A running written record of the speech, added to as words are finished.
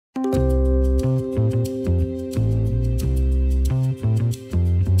Everybody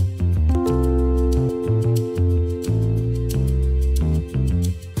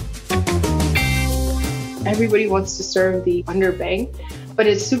wants to serve the underbanked, but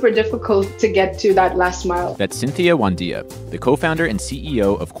it's super difficult to get to that last mile. That's Cynthia Wandia, the co-founder and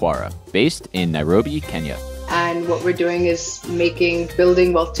CEO of Kwara, based in Nairobi, Kenya. And what we're doing is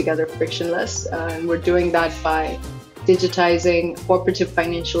building wealth together frictionless. And we're doing that by digitizing cooperative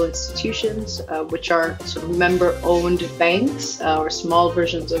financial institutions, which are sort of member-owned banks or small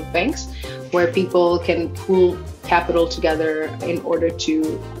versions of banks, where people can pool capital together in order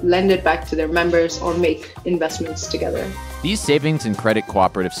to lend it back to their members or make investments together. These savings and credit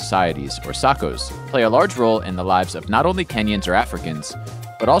cooperative societies, or SACCOs, play a large role in the lives of not only Kenyans or Africans,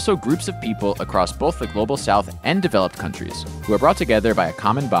 but also groups of people across both the global south and developed countries who are brought together by a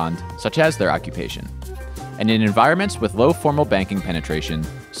common bond, such as their occupation. And in environments with low formal banking penetration,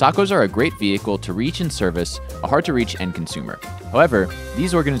 SACCOs are a great vehicle to reach and service a hard-to-reach end consumer. However,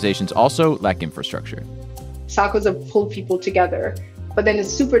 these organizations also lack infrastructure. SACCOs have pulled people together, but then it's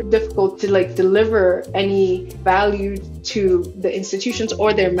super difficult to deliver any value to the institutions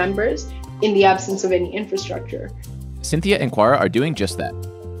or their members in the absence of any infrastructure. Cynthia and Kwara are doing just that,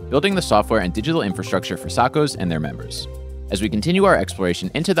 building the software and digital infrastructure for SACCOs and their members. As we continue our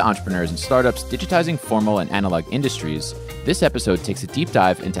exploration into the entrepreneurs and startups digitizing formal and analog industries, this episode takes a deep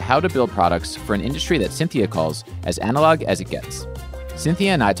dive into how to build products for an industry that Cynthia calls as analog as it gets.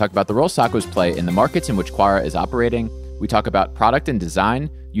 Cynthia and I talk about the role SACCOs play in the markets in which Kwara is operating. We talk about product and design,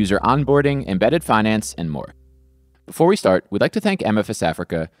 user onboarding, embedded finance, and more. Before we start, we'd like to thank MFS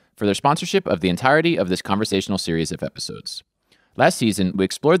Africa for their sponsorship of the entirety of this conversational series of episodes. Last season, we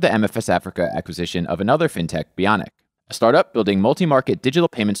explored the MFS Africa acquisition of another fintech, Bionic, a startup building multi-market digital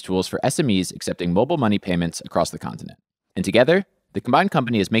payments tools for SMEs accepting mobile money payments across the continent. And together, the combined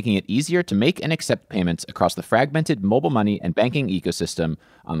company is making it easier to make and accept payments across the fragmented mobile money and banking ecosystem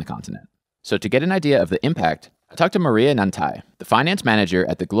on the continent. So to get an idea of the impact, I talked to Maria Nantai, the finance manager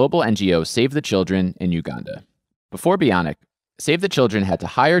at the global NGO Save the Children in Uganda. Before Bionic, Save the Children had to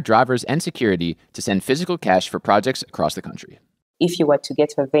hire drivers and security to send physical cash for projects across the country. If you were to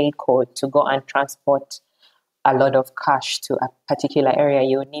get a vehicle to go and transport a lot of cash to a particular area,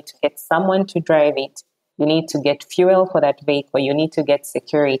 you would need to get someone to drive it. You need to get fuel for that vehicle. You need to get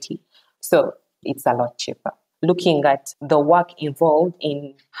security. So it's a lot cheaper. Looking at the work involved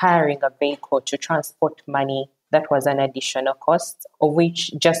in hiring a vehicle to transport money, that was an additional cost, of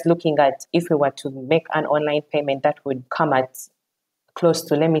which just looking at if we were to make an online payment, that would come at close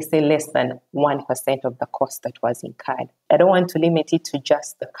to, let me say, less than 1% of the cost that was incurred. I don't want to limit it to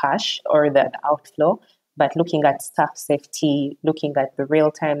just the cash or the outflow, but looking at staff safety, looking at the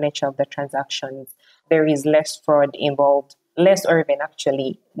real-time nature of the transactions, there is less fraud involved, less or even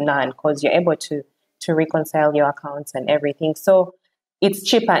actually none, because you're able to reconcile your accounts and everything. So it's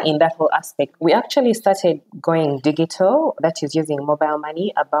cheaper in that whole aspect. We actually started going digital, that is using mobile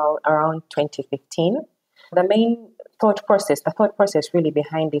money, around 2015. The thought process really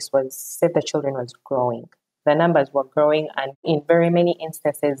behind this was Save the Children was growing. The numbers were growing, and in very many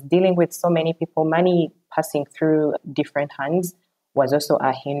instances, dealing with so many people, money passing through different hands was also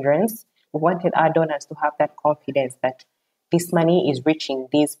a hindrance. We wanted our donors to have that confidence that this money is reaching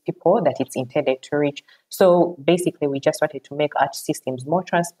these people that it's intended to reach. So basically, we just wanted to make our systems more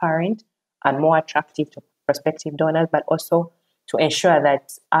transparent and more attractive to prospective donors, but also to ensure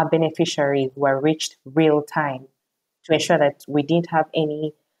that our beneficiaries were reached real time, to ensure that we didn't have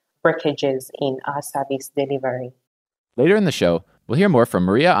any breakages in our service delivery. Later in the show, we'll hear more from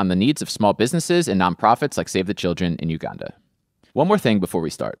Maria on the needs of small businesses and nonprofits like Save the Children in Uganda. One more thing before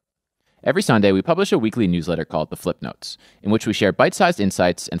we start. Every Sunday, we publish a weekly newsletter called The Flip Notes, in which we share bite-sized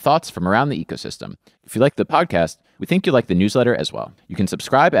insights and thoughts from around the ecosystem. If you like the podcast, we think you'll like the newsletter as well. You can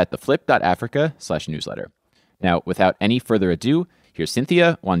subscribe at theflip.africa/newsletter. Now, without any further ado, here's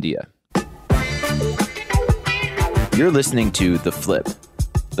Cynthia Wandia. You're listening to The Flip,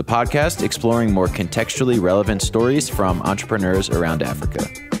 the podcast exploring more contextually relevant stories from entrepreneurs around Africa.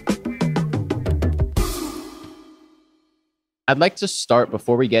 I'd like to start,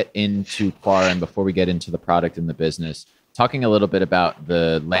 before we get into Kwara and before we get into the product and the business, talking a little bit about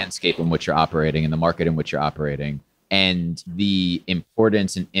the landscape in which you're operating and the market in which you're operating, and the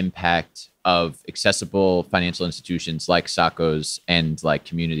importance and impact of accessible financial institutions like SACCOs and like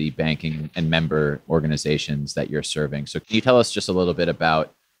community banking and member organizations that you're serving. So can you tell us just a little bit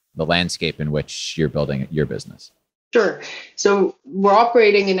about the landscape in which you're building your business? Sure. So we're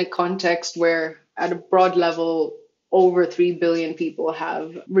operating in a context where, at a broad level, over 3 billion people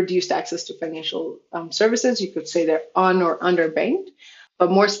have reduced access to financial services. You could say they're un or underbanked. But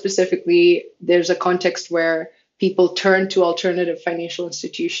more specifically, there's a context where people turn to alternative financial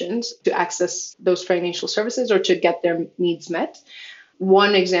institutions to access those financial services or to get their needs met.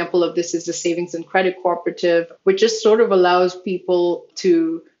 One example of this is the savings and credit cooperative, which just sort of allows people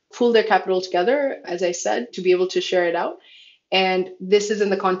to pool their capital together, as I said, to be able to share it out. And this is in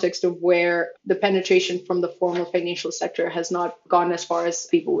the context of where the penetration from the formal financial sector has not gone as far as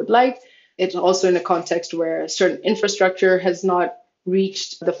people would like. It's also in a context where certain infrastructure has not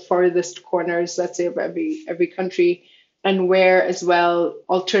reached the farthest corners, let's say, of every country, and where as well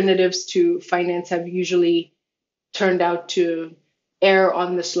alternatives to finance have usually turned out to err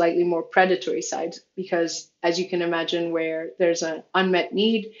on the slightly more predatory side, because as you can imagine, where there's an unmet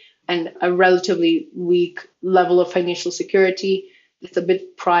need and a relatively weak level of financial security, it's a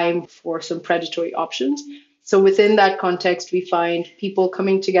bit prime for some predatory options. So within that context, we find people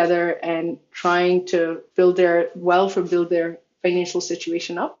coming together and trying to build their wealth or build their financial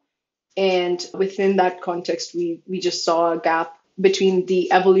situation up. And within that context, we just saw a gap between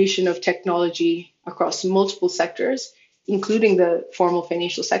the evolution of technology across multiple sectors, including the formal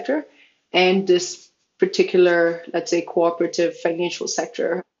financial sector, and this particular, let's say, cooperative financial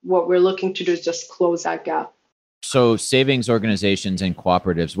sector. What we're looking to do is just close that gap. So savings organizations and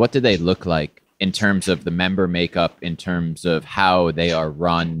cooperatives, what do they look like in terms of the member makeup, in terms of how they are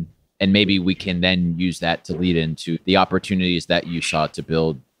run? And maybe we can then use that to lead into the opportunities that you saw to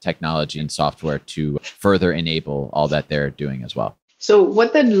build technology and software to further enable all that they're doing as well. So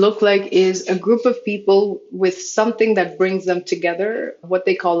what that look like is a group of people with something that brings them together, what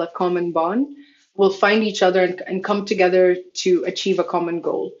they call a common bond, will find each other and come together to achieve a common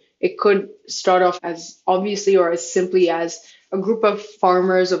goal. It could start off as obviously or as simply as a group of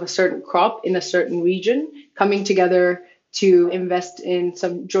farmers of a certain crop in a certain region coming together to invest in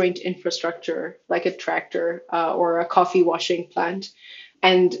some joint infrastructure like a tractor or a coffee washing plant.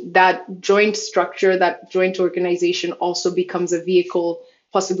 And that joint structure, that joint organization also becomes a vehicle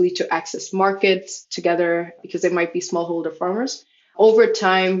possibly to access markets together because they might be smallholder farmers. Over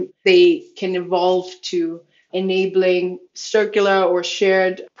time, they can evolve to enabling circular or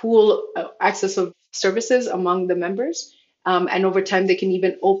shared pool access of services among the members. And over time, they can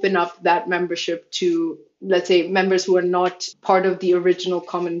even open up that membership to, let's say, members who are not part of the original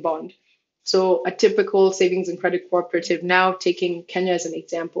common bond. So a typical savings and credit cooperative, now taking Kenya as an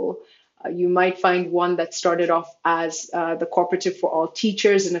example, you might find one that started off as the cooperative for all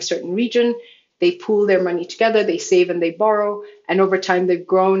teachers in a certain region. They pool their money together, they save and they borrow. And over time, they've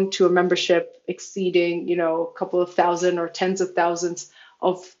grown to a membership exceeding, a couple of thousand or tens of thousands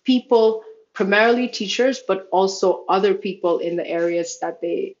of people, primarily teachers, but also other people in the areas that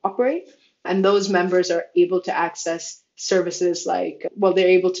they operate. And those members are able to access services like, they're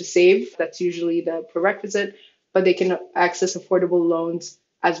able to save. That's usually the prerequisite, but they can access affordable loans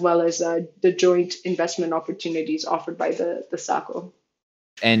as well as the joint investment opportunities offered by the SACCO.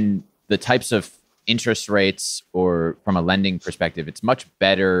 And the types of interest rates, or from a lending perspective, it's much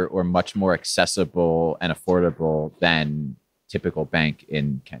better or much more accessible and affordable than typical bank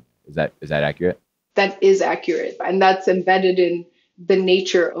in Kenya. Is that accurate? That is accurate. And that's embedded in the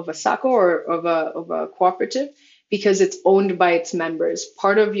nature of a SACCO or of a cooperative, because it's owned by its members.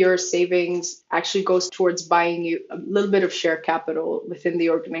 Part of your savings actually goes towards buying you a little bit of share capital within the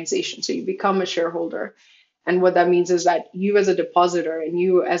organization. So you become a shareholder. And what that means is that you as a depositor and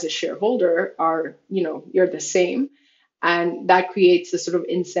you as a shareholder are, you're the same. And that creates a sort of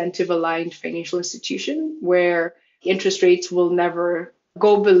incentive aligned financial institution where interest rates will never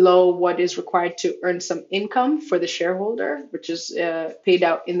go below what is required to earn some income for the shareholder, which is paid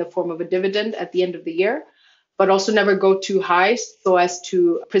out in the form of a dividend at the end of the year, but also never go too high so as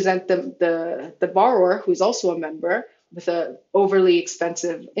to present the borrower, who is also a member, with an overly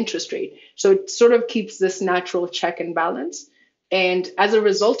expensive interest rate. So it sort of keeps this natural check and balance. And as a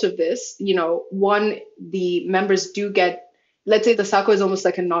result of this, the members do get, let's say the SACCO is almost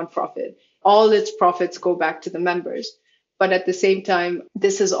like a nonprofit. All its profits go back to the members. But at the same time,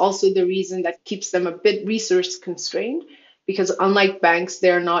 this is also the reason that keeps them a bit resource constrained, because unlike banks,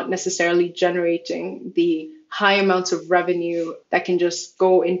 they're not necessarily generating the high amounts of revenue that can just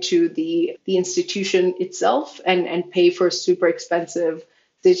go into the institution itself and pay for super expensive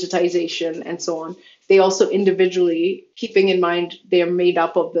digitization and so on. They also individually, keeping in mind they are made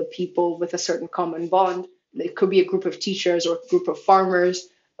up of the people with a certain common bond. It could be a group of teachers or a group of farmers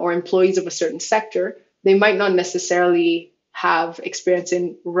or employees of a certain sector. They might not necessarily have experience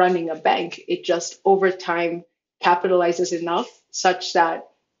in running a bank. It just over time capitalizes enough such that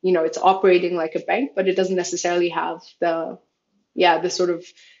it's operating like a bank, but it doesn't necessarily have the sort of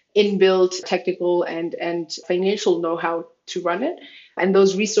inbuilt technical and financial know-how to run it. And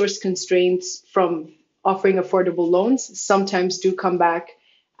those resource constraints from offering affordable loans sometimes do come back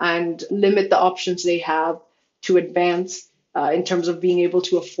and limit the options they have to advance in terms of being able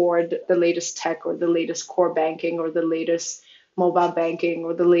to afford the latest tech or the latest core banking or the latest mobile banking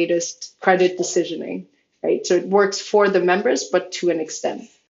or the latest credit decisioning, right? So it works for the members, but to an extent.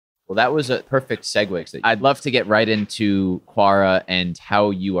 Well, that was a perfect segue. I'd love to get right into Kwara and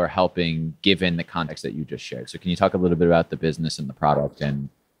how you are helping given the context that you just shared. So can you talk a little bit about the business and the product and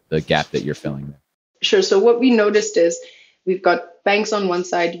the gap that you're filling there? Sure. So what we noticed is we've got banks on one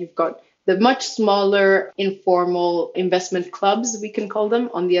side, you've got the much smaller informal investment clubs, we can call them,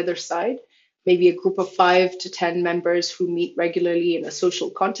 on the other side, maybe a group of 5 to 10 members who meet regularly in a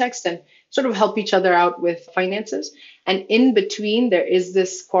social context and sort of help each other out with finances. And in between, there is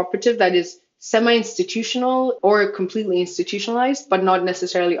this cooperative that is semi-institutional or completely institutionalized, but not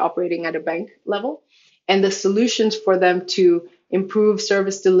necessarily operating at a bank level. And the solutions for them to improve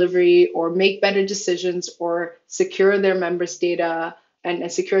service delivery or make better decisions or secure their members' data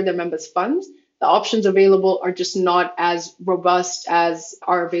and secure their members' funds, the options available are just not as robust as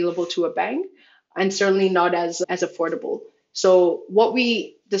are available to a bank, and certainly not as affordable. So what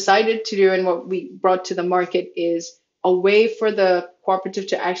we decided to do and what we brought to the market is a way for the cooperative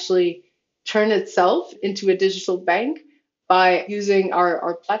to actually turn itself into a digital bank by using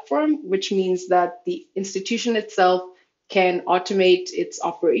our platform, which means that the institution itself can automate its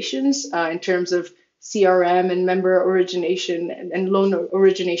operations in terms of CRM and member origination and loan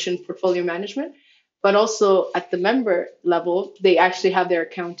origination portfolio management. But also at the member level, they actually have their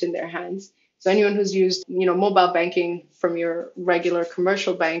account in their hands. So anyone who's used, mobile banking from your regular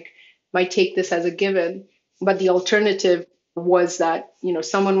commercial bank might take this as a given. But the alternative was that,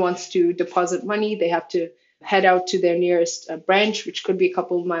 someone wants to deposit money, they have to head out to their nearest branch, which could be a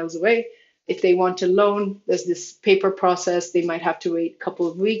couple of miles away. If they want a loan, there's this paper process. They might have to wait a couple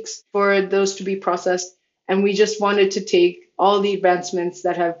of weeks for those to be processed. And we just wanted to take all the advancements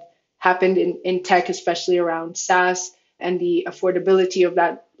that have happened in tech, especially around SaaS and the affordability of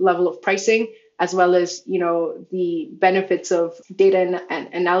that level of pricing, as well as, the benefits of data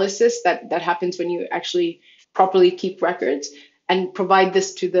and analysis that happens when you actually properly keep records, and provide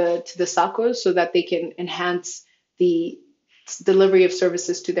this to the SACCOs so that they can enhance the delivery of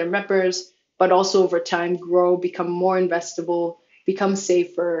services to their members, but also over time grow, become more investable, become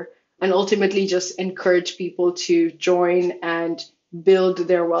safer, and ultimately just encourage people to join and build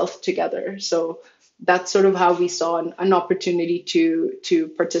their wealth together. So that's sort of how we saw an opportunity to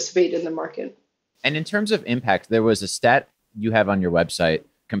participate in the market. And in terms of impact, there was a stat you have on your website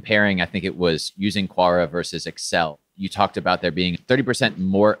comparing, I think it was using Kwara versus Excel. You talked about there being 30%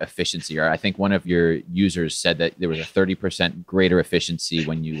 more efficiency, or I think one of your users said that there was a 30% greater efficiency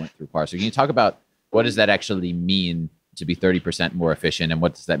when you went through Kwara. So can you talk about what does that actually mean to be 30% more efficient, and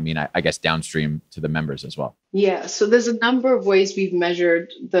what does that mean, I guess, downstream to the members as well? Yeah, so there's a number of ways we've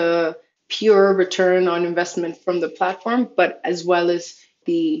measured the pure return on investment from the platform, but as well as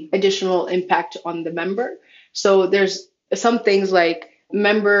the additional impact on the member. So there's some things like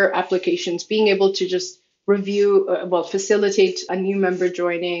member applications, being able to just review, facilitate a new member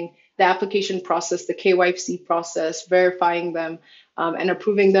joining, the application process, the KYC process, verifying them and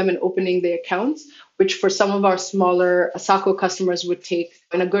approving them and opening the accounts, which for some of our smaller SACCO customers would take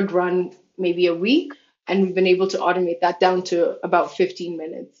in a good run maybe a week. And we've been able to automate that down to about 15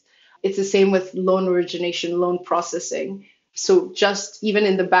 minutes. It's the same with loan origination, loan processing. So just even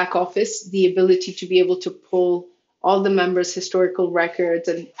in the back office, the ability to be able to pull all the members' historical records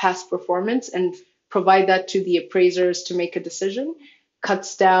and past performance and provide that to the appraisers to make a decision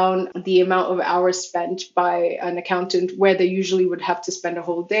cuts down the amount of hours spent by an accountant, where they usually would have to spend a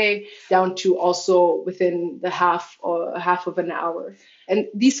whole day, down to also within the half of an hour. And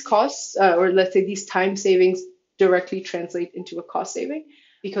these costs, or let's say these time savings, directly translate into a cost saving,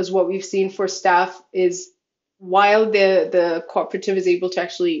 because what we've seen for staff is while the cooperative is able to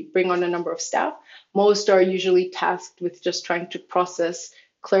actually bring on a number of staff, most are usually tasked with just trying to process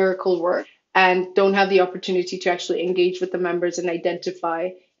clerical work and don't have the opportunity to actually engage with the members and identify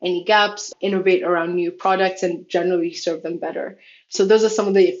any gaps, innovate around new products, and generally serve them better. So those are some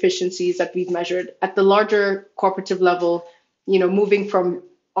of the efficiencies that we've measured. At the larger cooperative level, moving from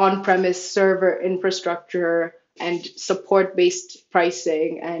on-premise server infrastructure and support-based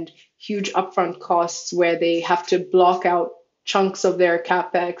pricing and huge upfront costs where they have to block out chunks of their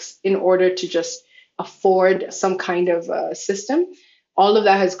CapEx in order to just afford some kind of system. All of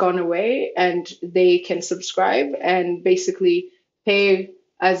that has gone away, and they can subscribe and basically pay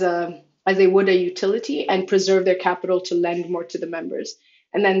as they would a utility and preserve their capital to lend more to the members.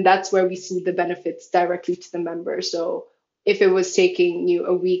 And then that's where we see the benefits directly to the member. So if it was taking you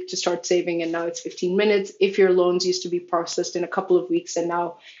a week to start saving and now it's 15 minutes, if your loans used to be processed in a couple of weeks and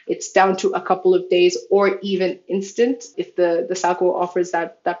now it's down to a couple of days or even instant, if the SACCO offers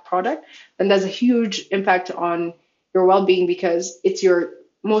that product, then there's a huge impact on your well-being because it's your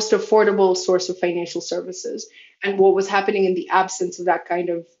most affordable source of financial services. And what was happening in the absence of that kind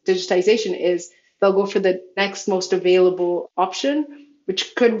of digitization is they'll go for the next most available option,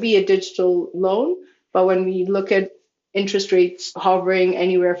 which could be a digital loan. But when we look at interest rates hovering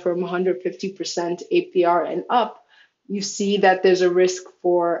anywhere from 150% APR and up, you see that there's a risk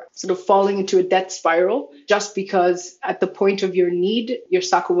for sort of falling into a debt spiral just because at the point of your need, your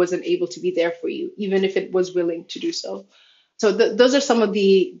SACCO wasn't able to be there for you, even if it was willing to do so. So those are some of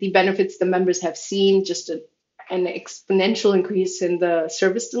the benefits the members have seen, just an exponential increase in the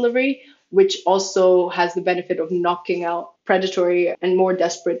service delivery, which also has the benefit of knocking out predatory and more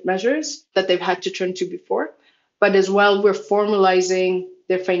desperate measures that they've had to turn to before. But as well, we're formalizing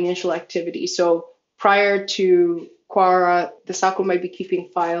their financial activity. So prior to Kwara, the SACCO might be keeping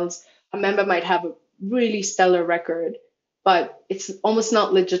files. A member might have a really stellar record, but it's almost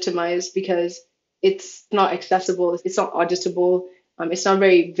not legitimized because it's not accessible, it's not auditable, it's not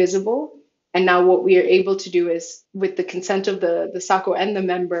very visible. And now what we are able to do is, with the consent of the SACCO and the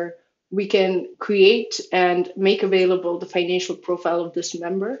member, we can create and make available the financial profile of this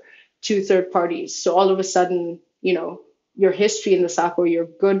member to third parties. So all of a sudden, your history in the SACCO, your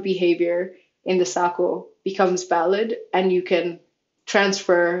good behavior in the SACCO becomes valid, and you can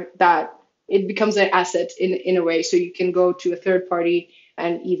transfer that. It becomes an asset in a way. So you can go to a third party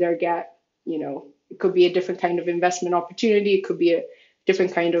and either get, it could be a different kind of investment opportunity. It could be a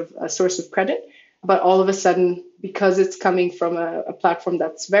different kind of a source of credit. But all of a sudden, because it's coming from a platform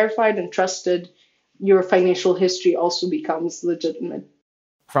that's verified and trusted, your financial history also becomes legitimate.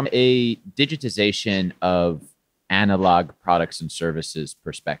 From a digitization of analog products and services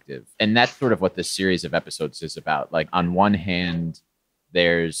perspective, and that's sort of what this series of episodes is about. Like, on one hand,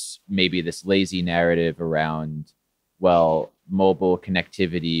 there's maybe this lazy narrative around, well, mobile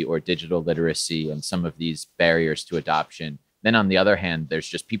connectivity or digital literacy and some of these barriers to adoption. Then on the other hand, there's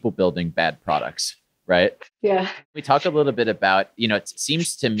just people building bad products, right? Yeah. We talk a little bit about, it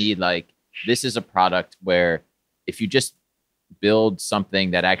seems to me like this is a product where if you just build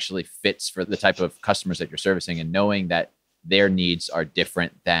something that actually fits for the type of customers that you're servicing and knowing that their needs are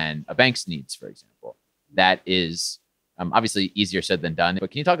different than a bank's needs, for example, that is obviously easier said than done.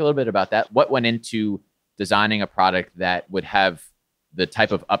 But can you talk a little bit about that? What went into designing a product that would have the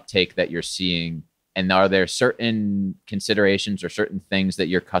type of uptake that you're seeing? And are there certain considerations or certain things that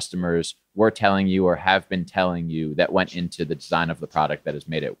your customers were telling you or have been telling you that went into the design of the product that has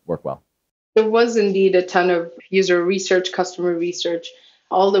made it work well? There was indeed a ton of user research, customer research,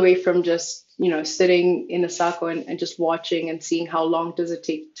 all the way from just, sitting in a SACCO and just watching and seeing how long does it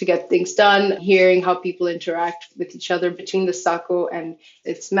take to get things done, hearing how people interact with each other between the SACCO and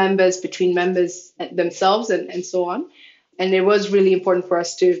its members, between members themselves, and so on. And it was really important for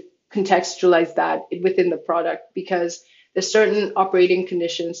us to contextualize that within the product because there's certain operating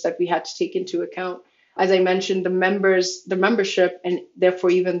conditions that we had to take into account. As I mentioned, the membership, and therefore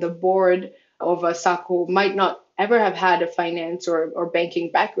even the board of a SACCO might not ever have had a finance or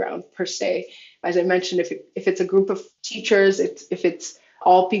banking background per se. As I mentioned, if it's a group of teachers, if it's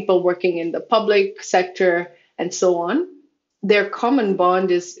all people working in the public sector and so on, their common bond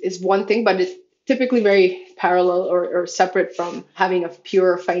is one thing, but it's typically very parallel or separate from having a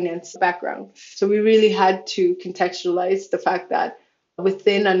pure finance background. So we really had to contextualize the fact that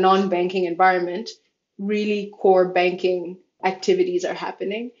within a non-banking environment, really core banking activities are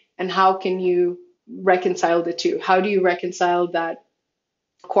happening. And how can you reconcile the two? How do you reconcile that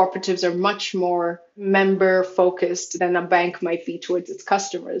cooperatives are much more member focused than a bank might be towards its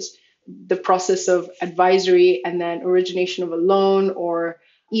customers? The process of advisory and then origination of a loan, or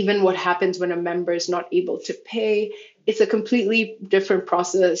even what happens when a member is not able to pay, it's a completely different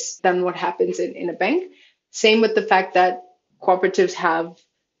process than what happens in a bank. Same with the fact that cooperatives have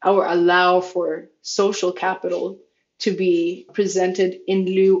or allow for social capital to be presented in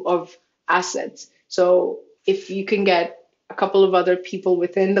lieu of assets. So if you can get a couple of other people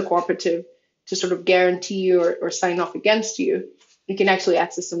within the cooperative to sort of guarantee you or sign off against you, you can actually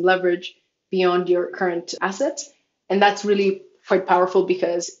access some leverage beyond your current assets. And that's really quite powerful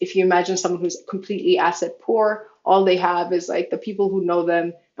because if you imagine someone who's completely asset poor, all they have is like the people who know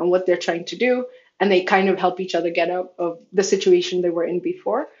them and what they're trying to do, and they kind of help each other get out of the situation they were in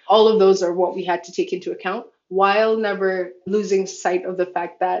before. All of those are what we had to take into account, while never losing sight of the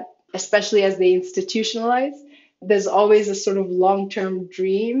fact that, especially as they institutionalize, there's always a sort of long-term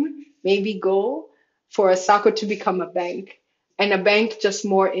dream, maybe goal for a SACCO to become a bank, and a bank just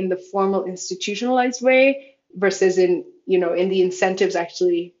more in the formal institutionalized way versus in the incentives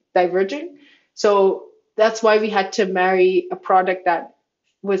actually diverging. So that's why we had to marry a product that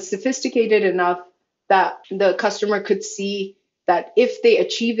was sophisticated enough that the customer could see that if they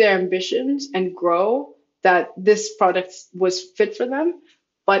achieve their ambitions and grow, that this product was fit for them,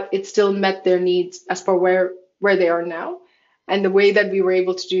 but it still met their needs as per where they are now. And the way that we were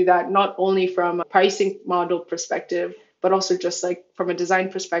able to do that, not only from a pricing model perspective, but also just like from a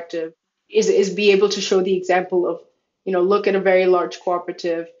design perspective, is be able to show the example of, look at a very large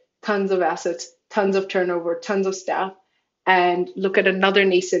cooperative, tons of assets, tons of turnover, tons of staff, and look at another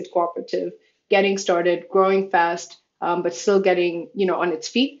nascent cooperative getting started, growing fast, but still getting, on its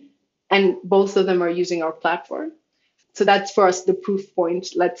feet. And both of them are using our platform. So that's for us the proof point.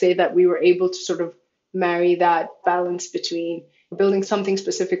 Let's say that we were able to sort of marry that balance between building something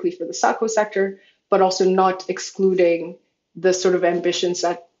specifically for the SACCO sector, but also not excluding the sort of ambitions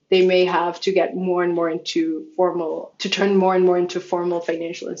that they may have to get more and more into to turn more and more into formal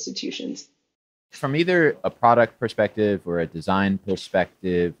financial institutions. From either a product perspective or a design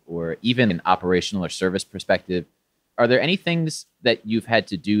perspective, or even an operational or service perspective, are there any things that you've had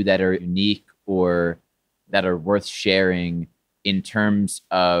to do that are unique or that are worth sharing in terms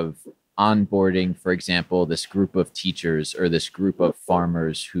of onboarding, for example, this group of teachers or this group of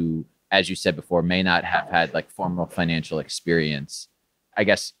farmers who, as you said before, may not have had like formal financial experience? I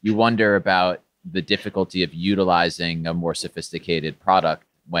guess you wonder about the difficulty of utilizing a more sophisticated product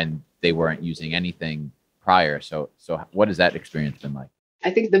when they weren't using anything prior. So what has that experience been like?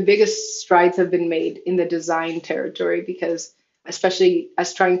 I think the biggest strides have been made in the design territory because, especially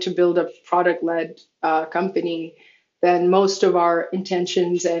as trying to build a product-led company, then most of our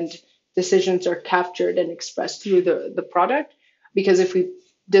intentions and decisions are captured and expressed through the product. Because if we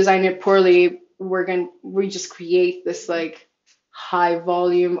design it poorly, we just create this like high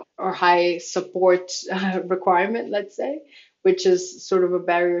volume or high support requirement, let's say, which is sort of a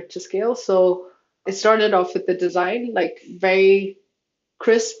barrier to scale. So it started off with the design, like very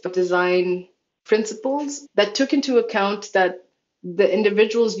crisp design principles that took into account that the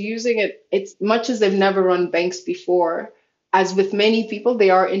individuals using it, it's much as they've never run banks before, as with many people, they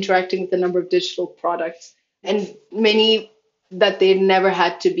are interacting with a number of digital products and many that they never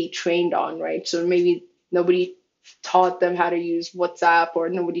had to be trained on, right? So maybe nobody taught them how to use WhatsApp, or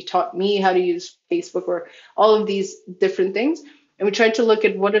nobody taught me how to use Facebook, or all of these different things. And we tried to look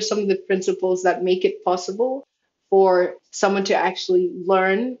at what are some of the principles that make it possible for someone to actually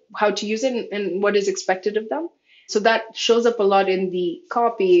learn how to use it and what is expected of them. So that shows up a lot in the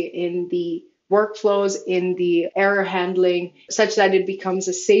copy, in the workflows, in the error handling, such that it becomes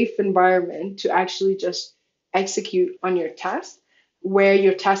a safe environment to actually just execute on your task, where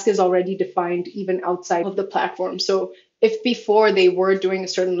your task is already defined even outside of the platform. So if before they were doing a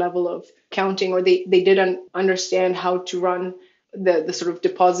certain level of counting, or they didn't understand how to run the sort of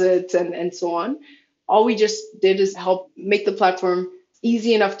deposits and so on, all we just did is help make the platform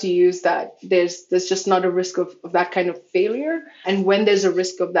easy enough to use that there's just not a risk of that kind of failure. And when there's a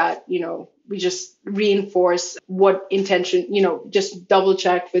risk of that, we just reinforce what intention, just double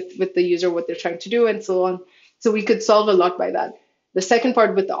check with the user what they're trying to do and so on. So we could solve a lot by that. The second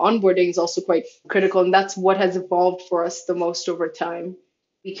part with the onboarding is also quite critical, and that's what has evolved for us the most over time,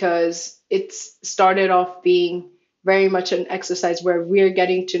 because it's started off being very much an exercise where we're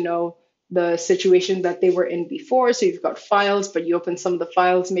getting to know the situation that they were in before. So you've got files, but you open some of the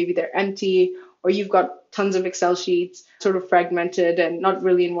files, maybe they're empty, or you've got tons of Excel sheets sort of fragmented and not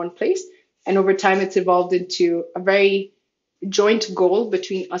really in one place. And over time, it's evolved into a very joint goal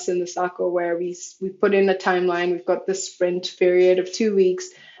between us and the SACCO, where we put in a timeline. We've got this sprint period of 2 weeks,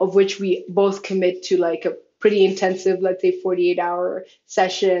 of which we both commit to like a pretty intensive, let's say 48-hour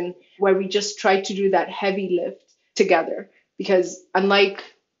session, where we just try to do that heavy lift together. Because unlike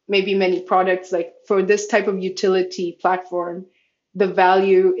maybe many products, like for this type of utility platform, the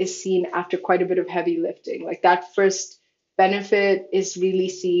value is seen after quite a bit of heavy lifting. Like that first benefit is really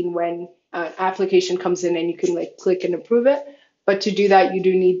seen when an application comes in and you can like click and approve it. But to do that, you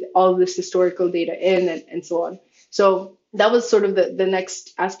do need all of this historical data in and so on. So that was sort of the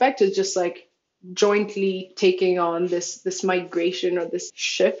next aspect, is just like jointly taking on this migration or this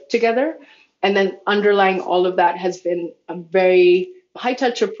shift together. And then underlying all of that has been a very high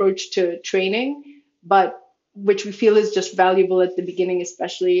touch approach to training, but which we feel is just valuable at the beginning,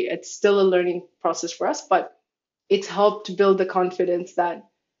 especially. It's still a learning process for us, but it's helped build the confidence that,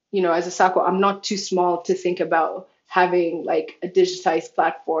 as a SACCO, I'm not too small to think about having like a digitized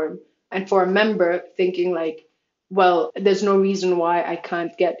platform. And for a member, thinking like, well, there's no reason why I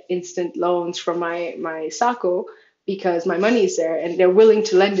can't get instant loans from my SACCO because my money is there and they're willing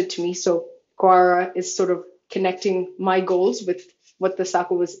to lend it to me. So Kwara is sort of connecting my goals with what the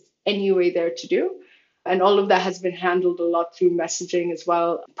SACCO was anyway there to do. And all of that has been handled a lot through messaging as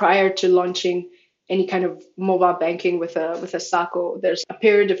well. Prior to launching any kind of mobile banking with a SACCO, there's a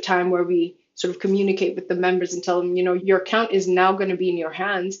period of time where we sort of communicate with the members and tell them, your account is now going to be in your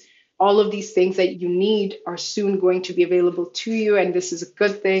hands. All of these things that you need are soon going to be available to you, and this is a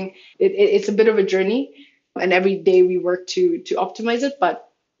good thing. It's a bit of a journey, and every day we work to optimize it, but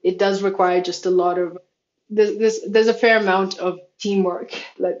it does require just a lot of there's a fair amount of teamwork,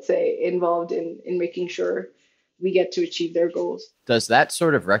 let's say, involved in making sure we get to achieve their goals. Does that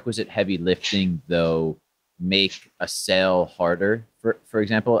sort of requisite heavy lifting, though, make a sale harder? For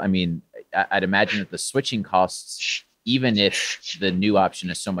example, I mean, I'd imagine that the switching costs, even if the new option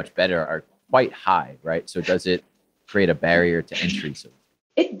is so much better, are quite high, right? So does it create a barrier to entry? So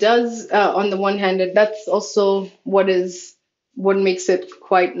it does, on the one hand, and that's also what makes it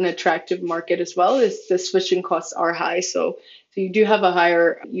quite an attractive market as well, is the switching costs are high. So you do have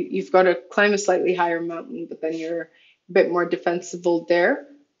you've got to climb a slightly higher mountain, but then you're a bit more defensible there.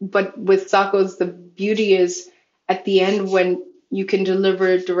 But with SACCOs, the beauty is at the end when you can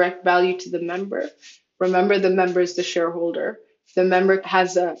deliver direct value to the member. Remember, the member is the shareholder. The member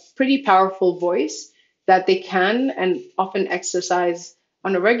has a pretty powerful voice that they can and often exercise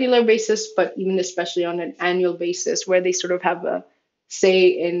on a regular basis, but even especially on an annual basis, where they sort of have a say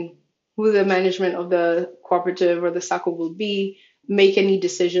in who the management of the cooperative or the SACCO will be, make any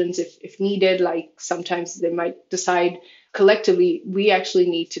decisions if needed. Like sometimes they might decide collectively, we actually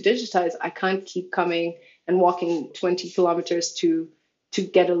need to digitize. I can't keep coming and walking 20 kilometers to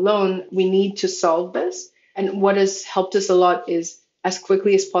get a loan. We need to solve this. And what has helped us a lot is as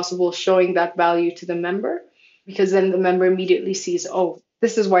quickly as possible showing that value to the member, because then the member immediately sees, oh,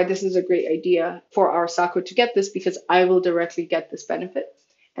 this is why this is a great idea for our SACCO to get this, because I will directly get this benefit.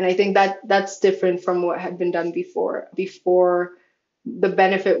 And I think that's different from what had been done before. Before, the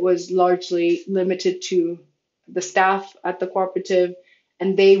benefit was largely limited to the staff at the cooperative,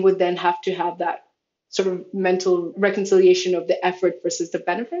 and they would then have to have that sort of mental reconciliation of the effort versus the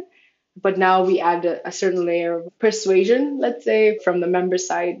benefit. But now we add a certain layer of persuasion, let's say, from the member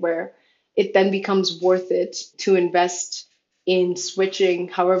side, where it then becomes worth it to invest in switching,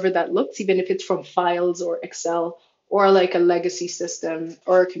 however that looks, even if it's from files or Excel or like a legacy system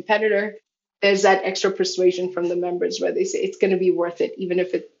or a competitor. There's that extra persuasion from the members where they say it's going to be worth it, even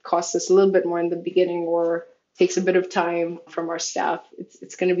if it costs us a little bit more in the beginning or takes a bit of time from our staff.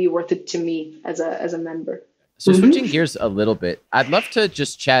 It's going to be worth it to me as a member. So switching gears a little bit, I'd love to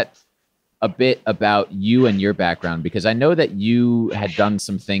just chat a bit about you and your background, because I know that you had done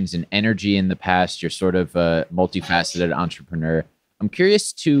some things in energy in the past. You're sort of a multifaceted entrepreneur. I'm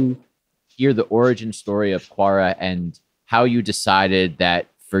curious to hear the origin story of Kwara and how you decided that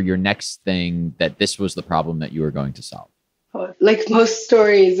for your next thing, that this was the problem that you were going to solve. Like most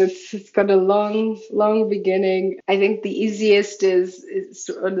stories, it's got a long beginning. I think the easiest or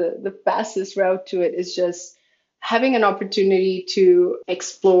the fastest route to it is just having an opportunity to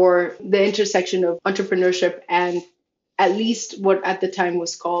explore the intersection of entrepreneurship and at least what at the time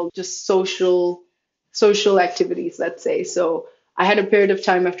was called just social activities, let's say. So I had a period of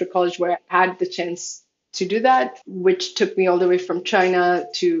time after college where I had the chance to do that, which took me all the way from China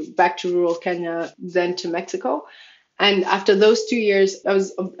to back to rural Kenya, then to Mexico. And after those 2 years, I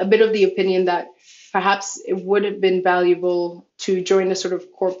was a bit of the opinion that perhaps it would have been valuable to join a sort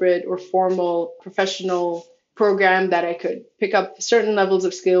of corporate or formal professional program that I could pick up certain levels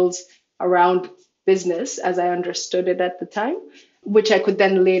of skills around business as I understood it at the time, which I could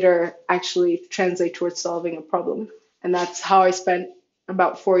then later actually translate towards solving a problem. And that's how I spent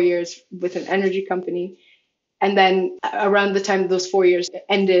about 4 years with an energy company. And then around the time those 4 years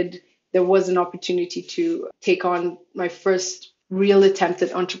ended, there was an opportunity to take on my first real attempt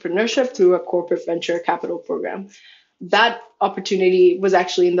at entrepreneurship through a corporate venture capital program. That opportunity was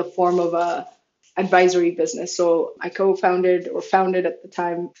actually in the form of a advisory business. So I founded at the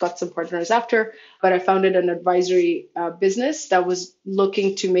time, got some partners after, but I founded an advisory business that was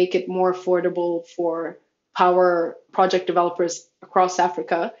looking to make it more affordable for power project developers across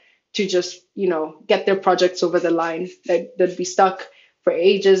Africa to just, get their projects over the line that'd be stuck for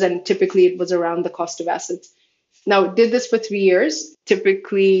ages. And typically it was around the cost of assets. Now, did this for 3 years,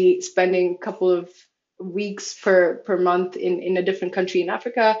 typically spending a couple of weeks per month in a different country in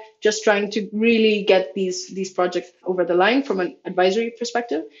Africa, just trying to really get these projects over the line from an advisory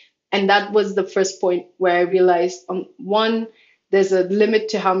perspective. And that was the first point where I realized, one, there's a limit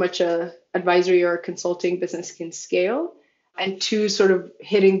to how much a advisory or consulting business can scale, and two, sort of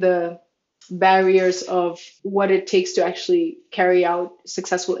hitting the barriers of what it takes to actually carry out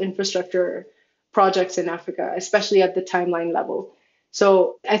successful infrastructure projects in Africa, especially at the timeline level.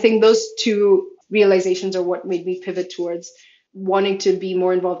 So I think those two realizations are what made me pivot towards wanting to be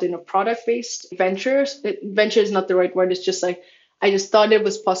more involved in a product-based venture. Venture is not the right word. It's just like, I just thought it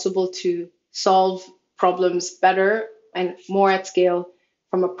was possible to solve problems better and more at scale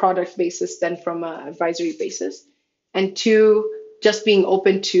from a product basis than from an advisory basis. And two, just being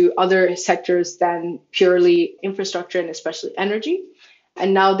open to other sectors than purely infrastructure and especially energy.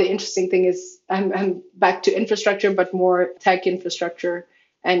 And now the interesting thing is I'm back to infrastructure, but more tech infrastructure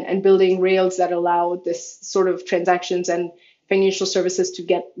and building rails that allow this sort of transactions and financial services to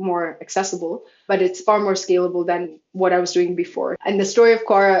get more accessible. But it's far more scalable than what I was doing before. And the story of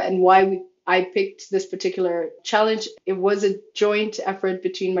Kwara and why I picked this particular challenge, it was a joint effort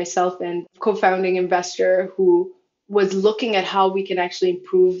between myself and co-founding investor who was looking at how we can actually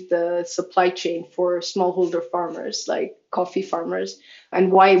improve the supply chain for smallholder farmers, like coffee farmers.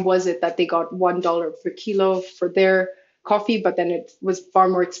 And why was it that they got $1 per kilo for their coffee, but then it was far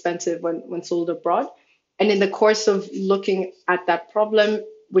more expensive when sold abroad? And in the course of looking at that problem,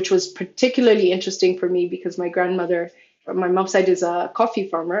 which was particularly interesting for me because my grandmother, from my mom's side, is a coffee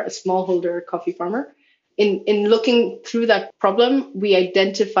farmer, a smallholder coffee farmer. In looking through that problem, we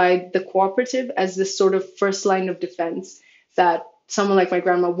identified the cooperative as this sort of first line of defense that someone like my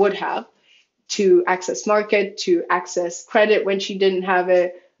grandma would have to access market, to access credit when she didn't have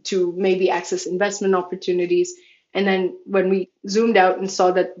it, to maybe access investment opportunities. And then when we zoomed out and saw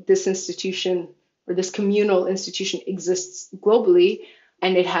that this institution or this communal institution exists globally,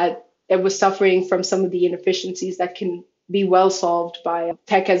 and it was suffering from some of the inefficiencies that can be well solved by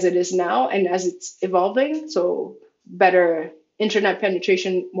tech as it is now and as it's evolving. So better internet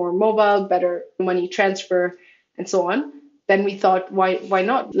penetration, more mobile, better money transfer, and so on. Then we thought, why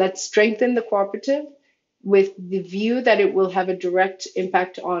not? Let's strengthen the cooperative with the view that it will have a direct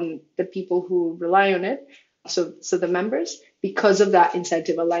impact on the people who rely on it. So the members, because of that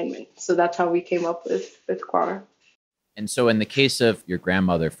incentive alignment. So that's how we came up with Kwara. And so in the case of your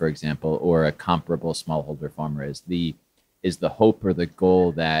grandmother, for example, or a comparable smallholder farmer, is the hope or the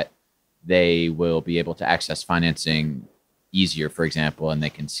goal that they will be able to access financing easier, for example, and they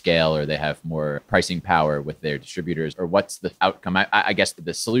can scale or they have more pricing power with their distributors? Or what's the outcome? I guess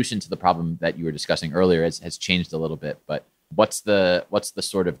the solution to the problem that you were discussing earlier has changed a little bit, but what's the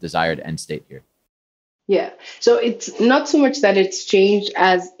sort of desired end state here? Yeah, so it's not so much that it's changed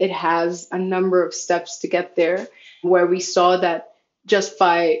as it has a number of steps to get there, where we saw that just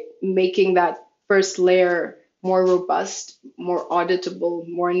by making that first layer more robust, more auditable,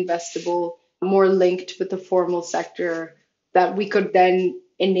 more investable, more linked with the formal sector, that we could then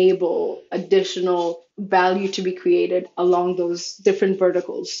enable additional value to be created along those different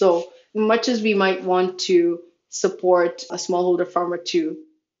verticals. So much as we might want to support a smallholder farmer to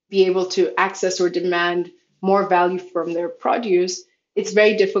be able to access or demand more value from their produce, it's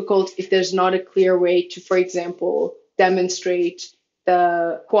very difficult if there's not a clear way to, for example, demonstrate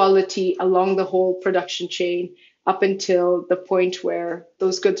the quality along the whole production chain up until the point where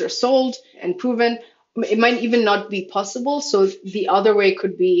those goods are sold and proven. It might even not be possible. So the other way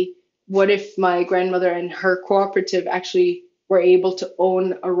could be, what if my grandmother and her cooperative actually were able to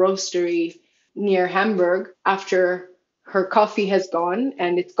own a roastery near Hamburg after her coffee has gone,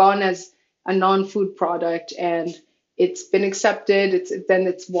 and it's gone as a non-food product and it's been accepted,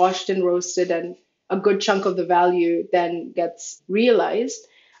 it's washed and roasted, and a good chunk of the value then gets realized.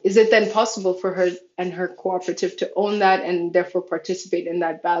 Is it then possible for her and her cooperative to own that and therefore participate in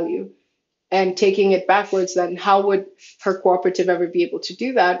that value? And taking it backwards, then how would her cooperative ever be able to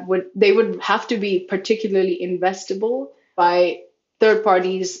do that? They would have to be particularly investable by third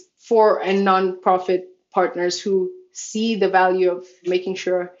parties and non-profit partners who see the value of making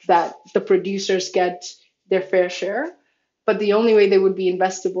sure that the producers get their fair share. But the only way they would be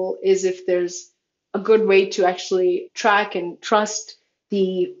investable is if there's a good way to actually track and trust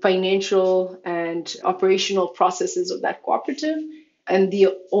the financial and operational processes of that cooperative. And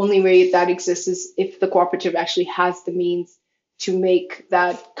the only way that exists is if the cooperative actually has the means to make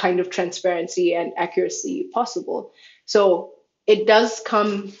that kind of transparency and accuracy possible. So it does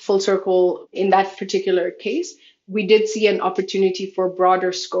come full circle in that particular case. We did see an opportunity for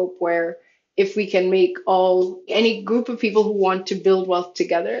broader scope where if we can make any group of people who want to build wealth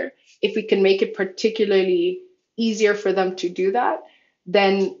together, if we can make it particularly easier for them to do that,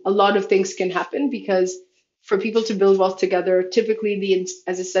 then a lot of things can happen, because for people to build wealth together, typically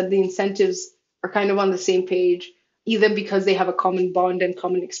as I said, the incentives are kind of on the same page. either because they have a common bond and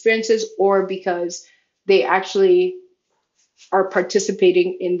common experiences, or because they actually are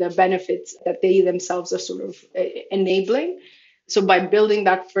participating in the benefits that they themselves are sort of enabling. So by building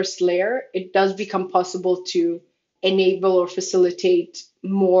that first layer, it does become possible to enable or facilitate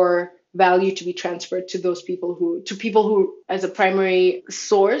more value to be transferred to those people who as a primary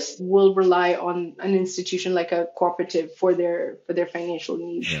source will rely on an institution like a cooperative for their financial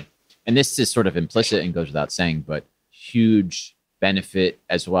needs. Yeah. And this is sort of implicit and goes without saying, but huge benefit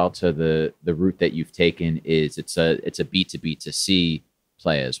as well to the route that you've taken is it's a B2B to C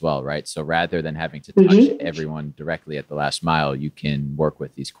play as well, right? So rather than having to touch everyone directly at the last mile, you can work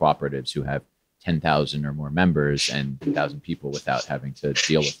with these cooperatives who have 10,000 or more members and 10,000 people without having to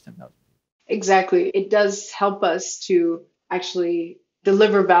deal with 10,000. Exactly. It does help us to actually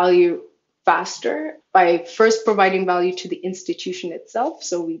deliver value faster by first providing value to the institution itself.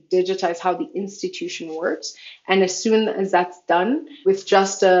 So we digitize how the institution works. And as soon as that's done with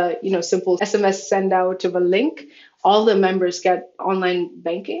just a simple SMS send out of a link, all the members get online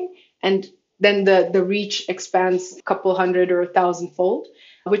banking. And then the reach expands a couple hundred or 1,000-fold,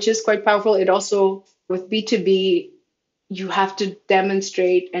 which is quite powerful. It also, with B2B, you have to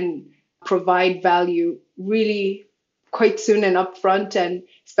demonstrate and provide value really quite soon and upfront, and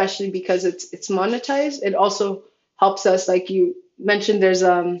especially because it's monetized. It also helps us, like you mentioned, there's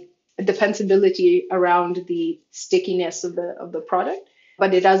a defensibility around the stickiness of the product,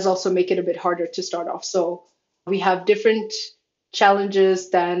 but it does also make it a bit harder to start off. So we have different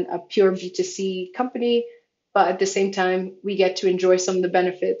challenges than a pure B2C company, but at the same time, we get to enjoy some of the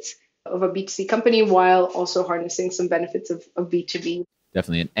benefits of a B2C company while also harnessing some benefits of B2B.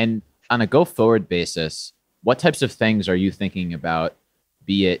 Definitely. And on a go forward basis, what types of things are you thinking about,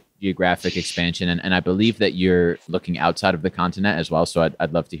 be it geographic expansion? And I believe that you're looking outside of the continent as well. So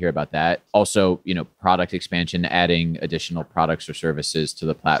I'd love to hear about that. Also, product expansion, adding additional products or services to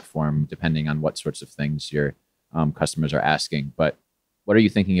the platform, depending on what sorts of things your customers are asking. But what are you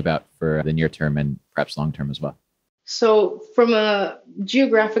thinking about for the near term and perhaps long term as well? So from a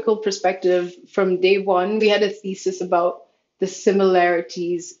geographical perspective, from day one, we had a thesis about the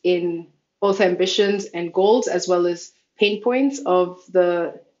similarities in both ambitions and goals, as well as pain points of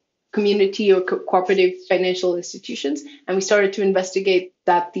the community or cooperative financial institutions. And we started to investigate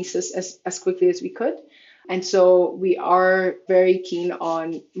that thesis as quickly as we could. And so we are very keen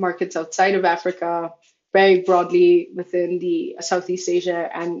on markets outside of Africa, very broadly within the Southeast Asia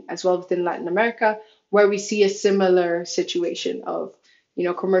and as well within Latin America, where we see a similar situation of,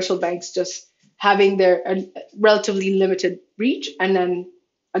 commercial banks just having their relatively limited reach and then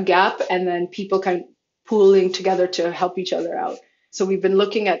a gap, and then people kind of pooling together to help each other out. So we've been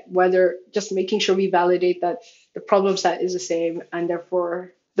looking at whether just making sure we validate that the problem set is the same and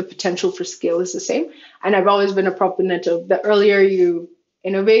therefore the potential for scale is the same. And I've always been a proponent of the earlier you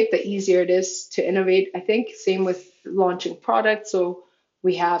innovate, the easier it is to innovate. I think same with launching products. So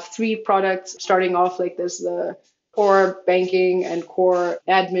we have 3 products starting off, like there's the core banking and core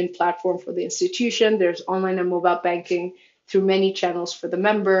admin platform for the institution. There's online and mobile banking through many channels for the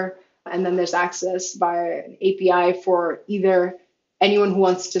member. And then there's access via an API for either anyone who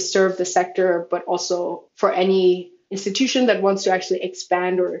wants to serve the sector, but also for any institution that wants to actually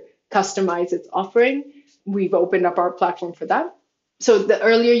expand or customize its offering. We've opened up our platform for that. So the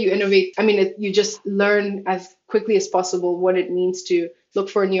earlier you innovate, you just learn as quickly as possible what it means to look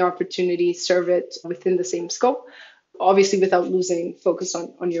for a new opportunity, serve it within the same scope, obviously without losing focus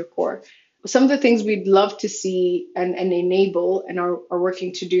on your core. Some of the things we'd love to see and enable and are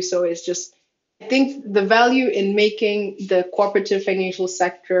working to do so is just, I think the value in making the cooperative financial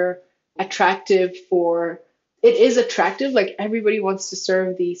sector attractive it is attractive, like everybody wants to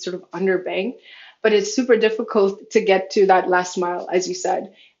serve the sort of underbanked, but it's super difficult to get to that last mile, as you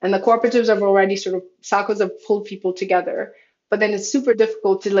said. And the cooperatives have already SACCOs have pulled people together, but then it's super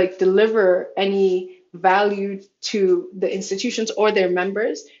difficult to deliver any value to the institutions or their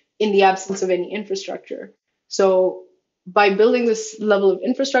members in the absence of any infrastructure. So by building this level of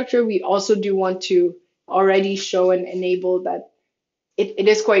infrastructure, we also do want to already show and enable that it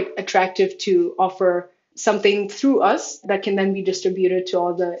is quite attractive to offer something through us that can then be distributed to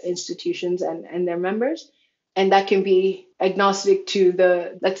all the institutions and their members. And that can be agnostic to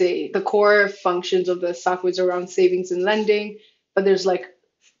let's say, the core functions of the SACCOs around savings and lending, but there's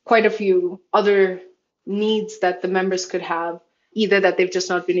quite a few other needs that the members could have, either that they've just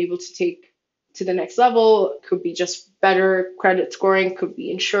not been able to take to the next level, could be just better credit scoring, could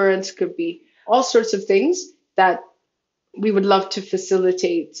be insurance, could be all sorts of things that we would love to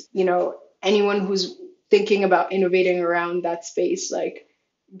facilitate. Anyone who's thinking about innovating around that space,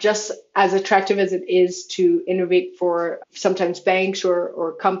 just as attractive as it is to innovate for sometimes banks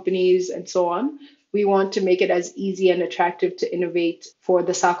or companies and so on, we want to make it as easy and attractive to innovate for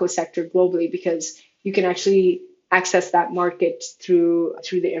the SACCO sector globally, because you can actually access that market through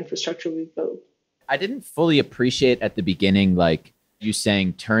the infrastructure we've built. I didn't fully appreciate at the beginning, like you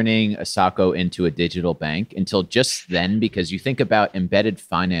saying turning a SACCO into a digital bank until just then, because you think about embedded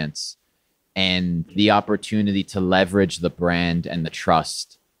finance and the opportunity to leverage the brand and the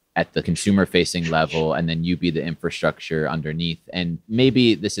trust at the consumer facing level, and then you be the infrastructure underneath. And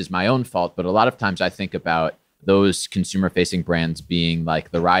maybe this is my own fault, but a lot of times I think about those consumer facing brands being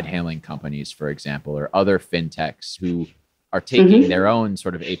like the ride hailing companies, for example, or other fintechs who are taking their own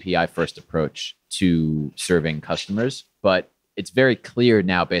sort of API first approach to serving customers. But it's very clear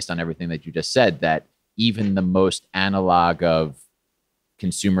now, based on everything that you just said, that even the most analog of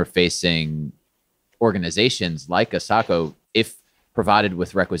consumer facing organizations like a SACCO, if provided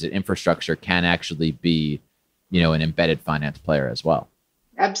with requisite infrastructure, can actually be, an embedded finance player as well.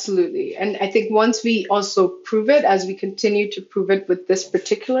 Absolutely. And I think once we also prove it, as we continue to prove it with this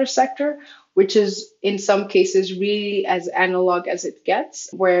particular sector, which is in some cases really as analog as it gets,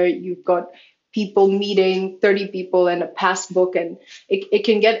 where you've got people meeting 30 people and a passbook, and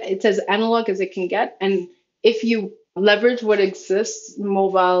it's as analog as it can get. And if you leverage what exists,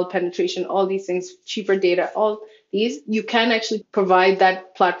 mobile penetration, all these things, cheaper data, all these, you can actually provide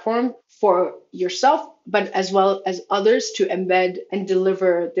that platform for yourself, but as well as others to embed and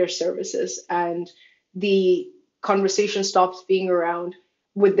deliver their services. And the conversation stops being around,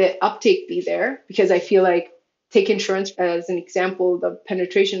 would the uptake be there? Because I feel like, take insurance as an example, the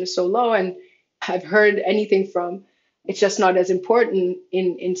penetration is so low, and I've heard anything from, it's just not as important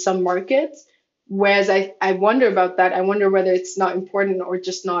in some markets. Whereas I wonder about that. I wonder whether it's not important or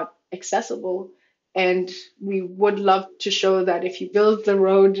just not accessible. And we would love to show that if you build the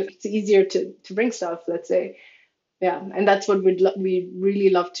road, it's easier to bring stuff, let's say. Yeah, and that's what we'd really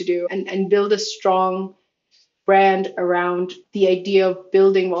love to do, and build a strong brand around the idea of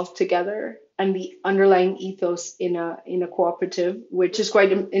building wealth together and the underlying ethos in a cooperative, which is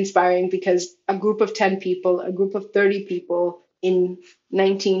quite inspiring, because a group of 10 people, a group of 30 people in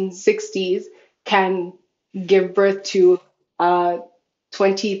 1960s can give birth to a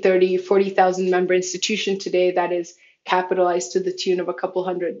 20, 30, 40,000 member institution today that is capitalized to the tune of a couple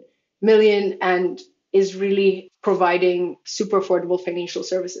 $100 million and is really providing super affordable financial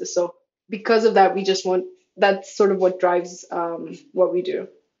services. So because of that, that's sort of what drives what we do.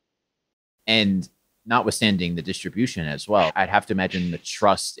 And notwithstanding the distribution as well, I'd have to imagine the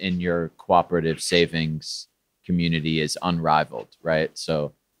trust in your cooperative savings community is unrivaled, right?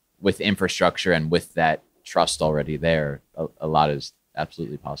 So with infrastructure and with that trust already there, a lot is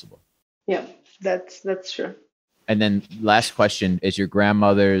absolutely possible. Yeah, that's true. And then last question, is your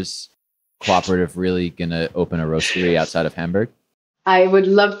grandmother's cooperative really going to open a roastery outside of Hamburg? I would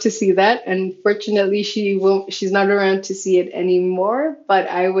love to see that. Unfortunately, she's not around to see it anymore, but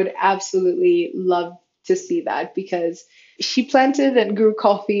I would absolutely love to see that, because she planted and grew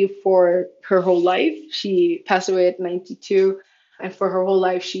coffee for her whole life. She passed away at 92. And for her whole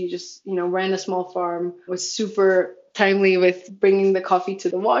life, she just, ran a small farm, was super timely with bringing the coffee to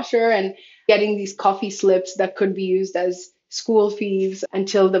the washer and getting these coffee slips that could be used as school fees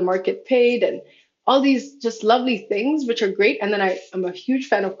until the market paid, and all these just lovely things, which are great. And then I'm a huge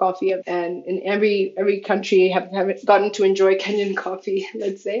fan of coffee, and in every country have gotten to enjoy Kenyan coffee,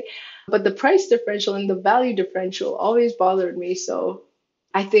 let's say. But the price differential and the value differential always bothered me. So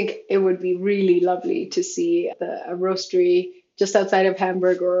I think it would be really lovely to see a roastery just outside of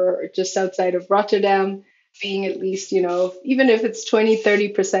Hamburg or just outside of Rotterdam, being at least, even if it's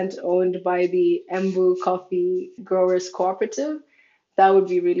 20-30% owned by the Embu Coffee Growers Cooperative, that would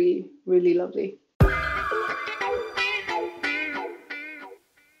be really, really lovely.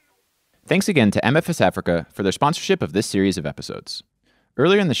 Thanks again to MFS Africa for their sponsorship of this series of episodes.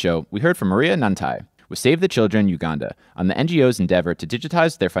 Earlier in the show, we heard from Maria Nantai with Save the Children Uganda on the NGO's endeavor to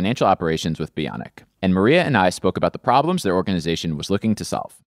digitize their financial operations with Bionic. And Maria and I spoke about the problems their organization was looking to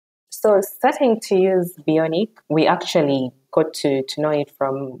solve. So starting to use Bionic, we actually got to know it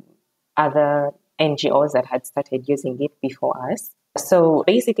from other NGOs that had started using it before us. So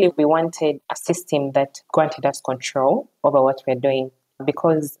basically, we wanted a system that granted us control over what we're doing,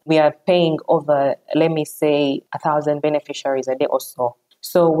 because we are paying over, let me say, 1,000 beneficiaries a day or so.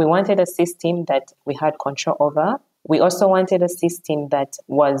 So we wanted a system that we had control over. We also wanted a system that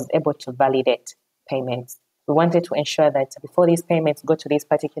was able to validate payments. We wanted to ensure that before these payments go to these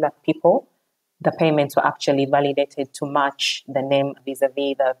particular people, the payments were actually validated to match the name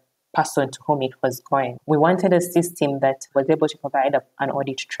vis-a-vis the person to whom it was going. We wanted a system that was able to provide an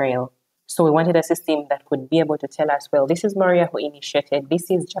audit trail. So we wanted a system that could be able to tell us, well, this is Maria who initiated,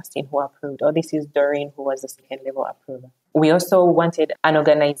 this is Justin who approved, or this is Doreen who was the second level approver. We also wanted an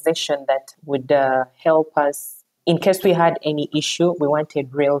organization that would help us in case we had any issue. We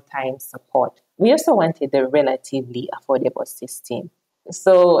wanted real-time support. We also wanted a relatively affordable system.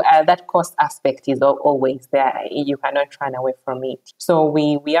 So that cost aspect is always there. You cannot run away from it. So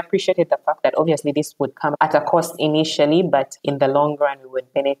we appreciated the fact that obviously this would come at a cost initially, but in the long run, we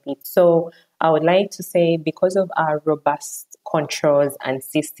would benefit. So I would like to say, because of our robust controls and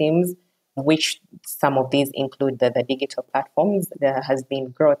systems, which some of these include the digital platforms, there has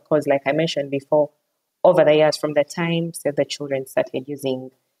been growth. Because like I mentioned before, over the years, from the time Save the Children started using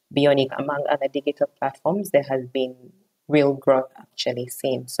Bionic among other digital platforms, there has been real growth actually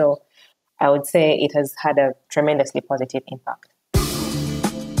seen. So I would say it has had a tremendously positive impact.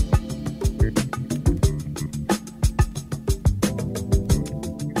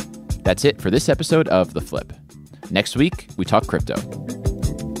 That's it for this episode of The Flip. Next week, we talk crypto.